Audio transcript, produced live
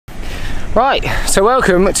Right, so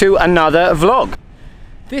welcome to another vlog.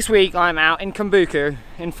 This week I'm out in Cambuco,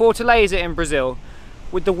 in Fortaleza in Brazil,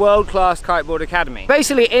 with the World Class Kiteboard Academy.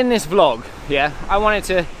 Basically in this vlog, I wanted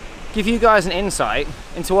to give you guys an insight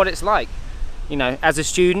into what it's like. You know, as a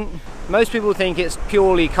student, most people think it's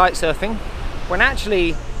purely kite surfing, when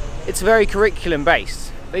actually it's very curriculum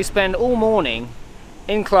based. They spend all morning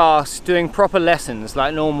in class doing proper lessons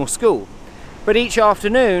like normal school. But each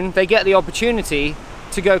afternoon they get the opportunity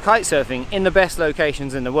to go kite surfing in the best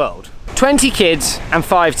locations in the world. 20 kids and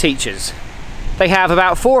 5 teachers. They have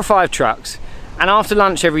about 4 or 5 trucks, and after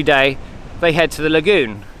lunch every day they head to the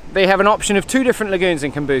lagoon. They have an option of 2 different lagoons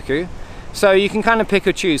in Cambuco, so you can kind of pick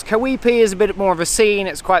or choose. Kauipe is a bit more of a scene,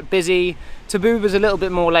 it's quite busy. Tabuba's a little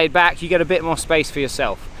bit more laid back, you get a bit more space for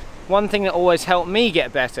yourself. One thing that always helped me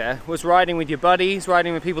get better was riding with your buddies,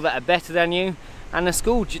 riding with people that are better than you, and the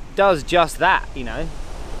school does just that, you know.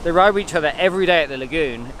 They ride with each other every day at the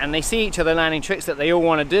lagoon and they see each other learning tricks that they all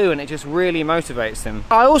want to do, and it just really motivates them.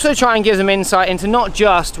 I also try and give them insight into not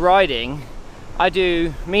just riding. I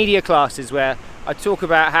do media classes where I talk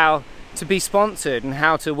about how to be sponsored and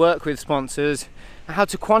how to work with sponsors, how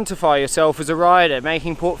to quantify yourself as a rider,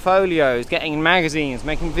 making portfolios, getting in magazines,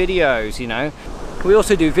 making videos, you know. We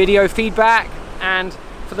also do video feedback, and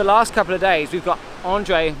for the last couple of days we've got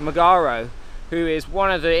Andre Magaro, who is one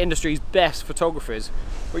of the industry's best photographers,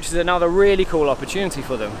 which is another really cool opportunity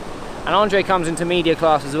for them. And Andre comes into media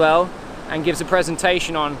class as well and gives a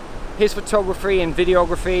presentation on his photography and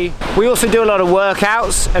videography. We also do a lot of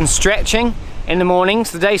workouts and stretching in the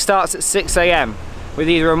mornings. The day starts at 6 AM with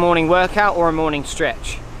either a morning workout or a morning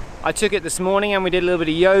stretch. I took it this morning and we did a little bit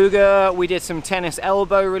of yoga. We did some tennis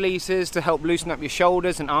elbow releases to help loosen up your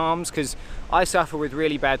shoulders and arms, because I suffer with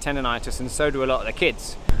really bad tendonitis and so do a lot of the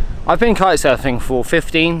kids. I've been kite surfing for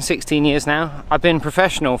 15, 16 years now. I've been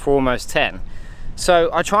professional for almost 10.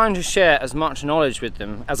 So I try and just share as much knowledge with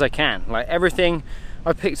them as I can. Like everything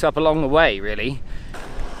I've picked up along the way, really.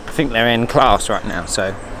 I think they're in class right now,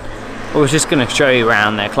 so I was just going to show you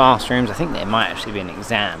around their classrooms. I think there might actually be an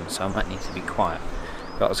exam, so I might need to be quiet.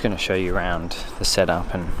 But I was going to show you around the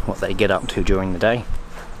setup and what they get up to during the day.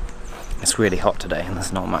 It's really hot today and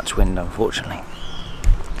there's not much wind, unfortunately.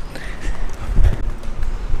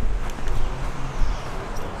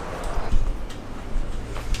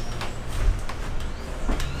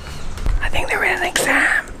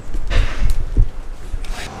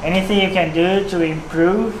 Anything you can do to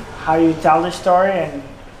improve how you tell the story and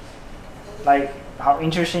like how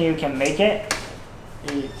interesting you can make it,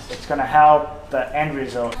 it's gonna help the end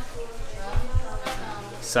result.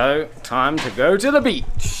 So, time to go to the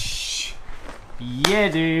beach. Yeah,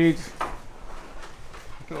 dude.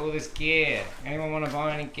 Look at all this gear. Anyone want to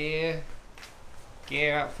buy any gear?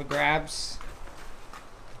 Gear up for grabs?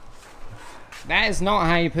 That is not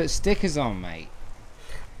how you put stickers on, mate.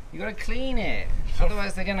 You gotta clean it,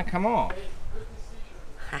 otherwise they're gonna come off.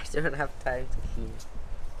 I don't have time to clean it.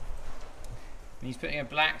 He's putting a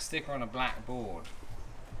black sticker on a black board.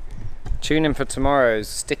 Tune in for tomorrow's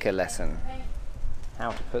sticker lesson.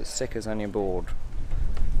 How to put stickers on your board.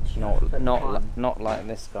 Not like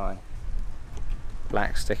this guy.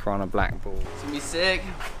 Black sticker on a black board. It's gonna be sick.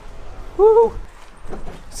 Woo!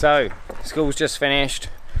 So, school's just finished.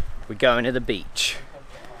 We're going to the beach.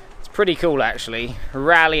 Pretty cool actually,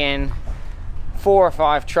 rallying 4 or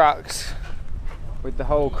 5 trucks with the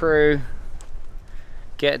whole crew.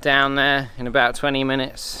 Get down there in about 20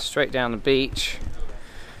 minutes, straight down the beach.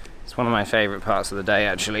 It's one of my favourite parts of the day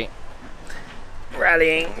actually.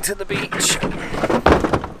 Rallying to the beach.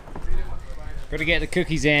 Got to get the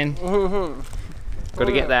cookies in. Got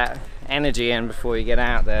to get that energy in before you get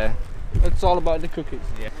out there. It's all about the cookies.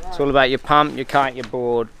 Yeah. It's all about your pump, your kite, your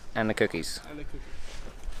board, and the cookies.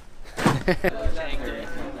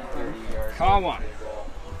 Car 1.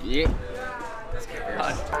 Yeah.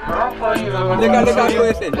 Car 3.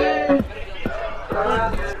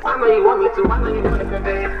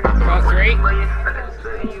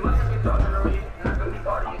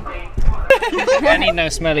 You don't need no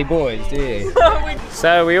smelly boys, do you?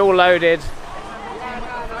 So we all loaded.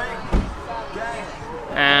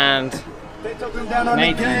 And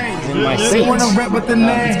Nathan's in my seat. What's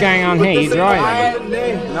going on here? You driving?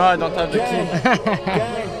 No, I don't have the key.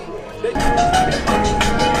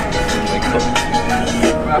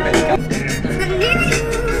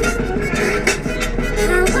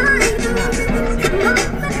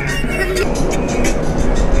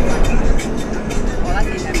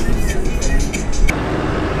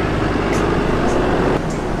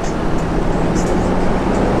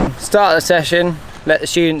 Start the session, let the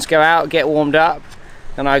students go out, get warmed up,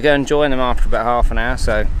 and I go and join them after about half an hour.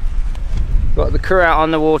 So Got the crew out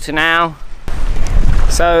on the water now.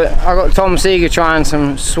 So I got Tom Seeger trying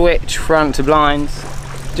some switch front to blinds.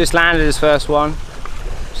 Just landed his first one,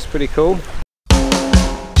 which is pretty cool.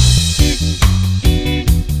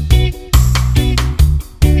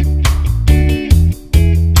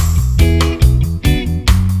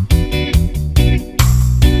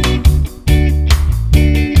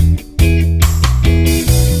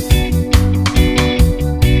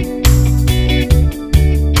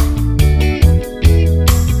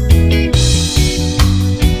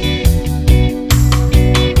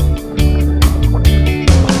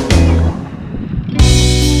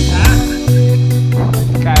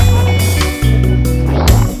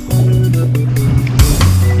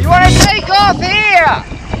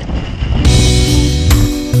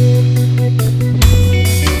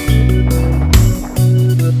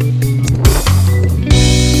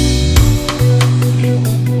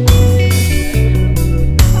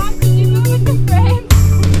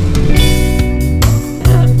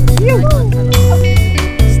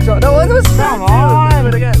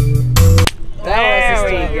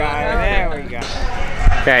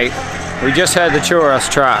 Okay, we just heard the churros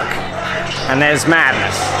truck, and there's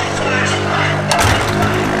madness.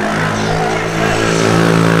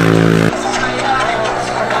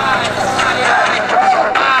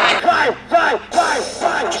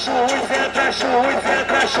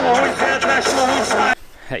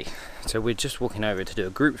 Hey, so we're just walking over to do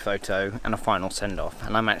a group photo and a final send-off,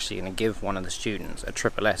 and I'm actually going to give one of the students a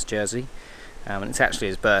Triple S jersey, and it's actually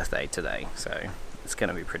his birthday today, so it's going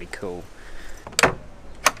to be pretty cool.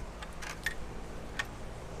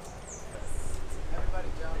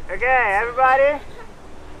 Okay, everybody,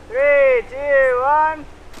 3, 2, 1.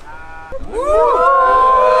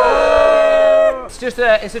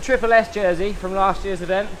 It's a Triple S jersey from last year's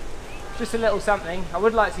event. Just a little something. I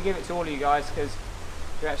would like to give it to all of you guys because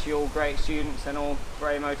you're actually all great students and all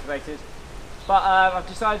very motivated. But I've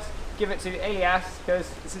decided to give it to Elias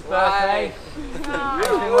because it's his birthday. He's been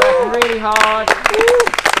working really hard. He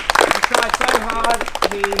tried so hard.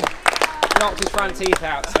 He knocked his front teeth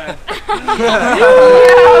out, so.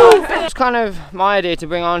 It's kind of my idea to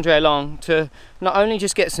bring Andre along to not only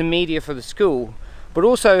just get some media for the school, but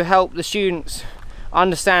also help the students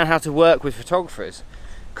understand how to work with photographers.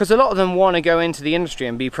 Because a lot of them want to go into the industry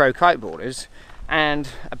and be pro kiteboarders, and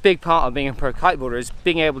a big part of being a pro kiteboarder is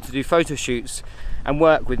being able to do photo shoots and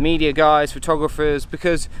work with media guys, photographers,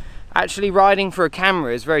 because actually riding for a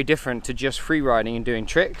camera is very different to just free riding and doing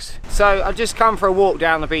tricks. So I've just come for a walk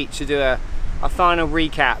down the beach to do a final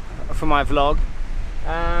recap for my vlog.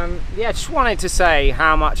 Yeah, just wanted to say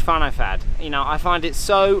how much fun I've had. You know, I find it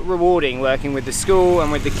so rewarding working with the school and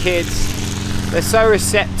with the kids. They're so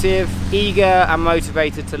receptive, eager and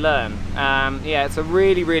motivated to learn. Yeah, it's a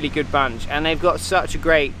really, really good bunch, and they've got such a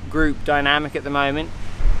great group dynamic at the moment.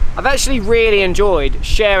 I've actually really enjoyed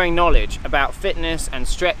sharing knowledge about fitness and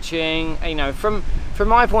stretching. You know, from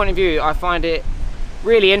my point of view, I find it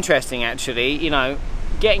really interesting actually, you know,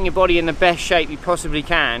 getting your body in the best shape you possibly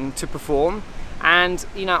can to perform. And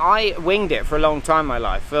you know, I winged it for a long time in my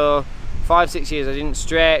life. For 5-6 years I didn't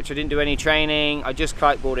stretch, I didn't do any training, I just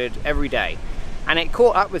kiteboarded every day. And it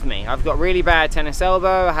caught up with me. I've got really bad tennis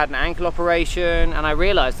elbow, I had an ankle operation, and I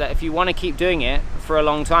realized that if you want to keep doing it for a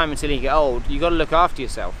long time until you get old, you got to look after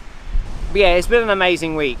yourself. But yeah, it's been an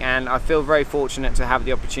amazing week and I feel very fortunate to have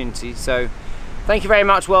the opportunity. So thank you very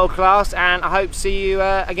much, World Class, and I hope to see you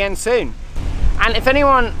again soon. And if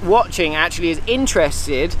anyone watching actually is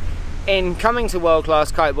interested in coming to World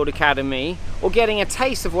Class Kiteboard Academy or getting a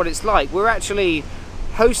taste of what it's like, we're actually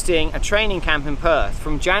hosting a training camp in Perth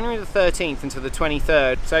from January the 13th until the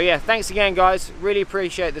 23rd. So yeah, thanks again guys, really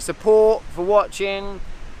appreciate the support, for watching.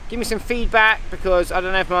 Give me some feedback because I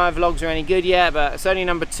don't know if my vlogs are any good yet, but it's only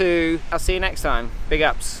number 2. I'll see you next time. Big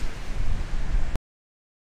ups.